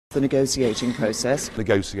The negotiating process.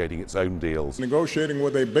 Negotiating its own deals. Negotiating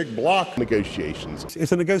with a big bloc. Negotiations.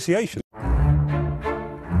 It's a negotiation.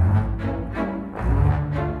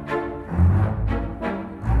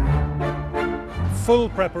 Full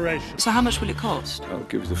preparation. So how much will it cost? I'll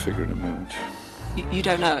give you the figure in a moment. You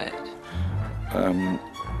don't know it?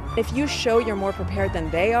 If you show you're more prepared than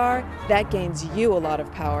they are, that gains you a lot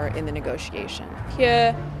of power in the negotiation.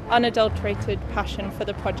 Pure, unadulterated passion for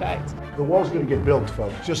the project. The wall's going to get built,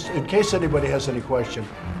 folks. Just in case anybody has any question,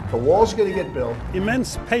 the wall's going to get built.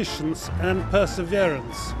 Immense patience and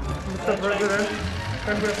perseverance. Mr. President,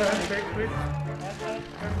 can we have a handshake, please?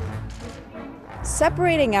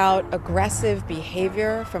 Separating out aggressive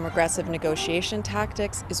behavior from aggressive negotiation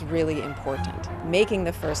tactics is really important. Making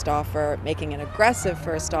the first offer, making an aggressive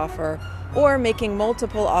first offer, or making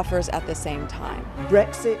multiple offers at the same time.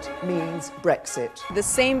 Brexit means Brexit. The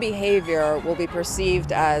same behavior will be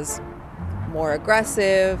perceived as more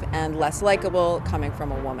aggressive and less likable coming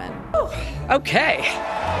from a woman. Okay.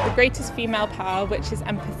 The greatest female power, which is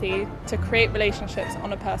empathy, to create relationships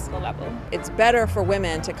on a personal level. It's better for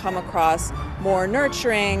women to come across more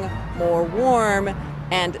nurturing, more warm,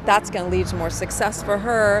 and that's going to lead to more success for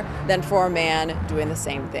her than for a man doing the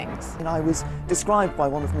same things. And I was described by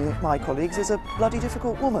one of my colleagues as a bloody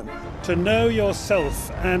difficult woman. To know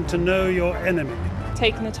yourself and to know your enemy.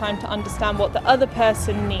 Taking the time to understand what the other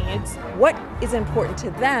person needs. What is important to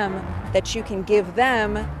them that you can give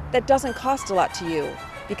them that doesn't cost a lot to you?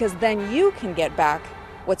 Because then you can get back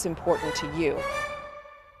what's important to you.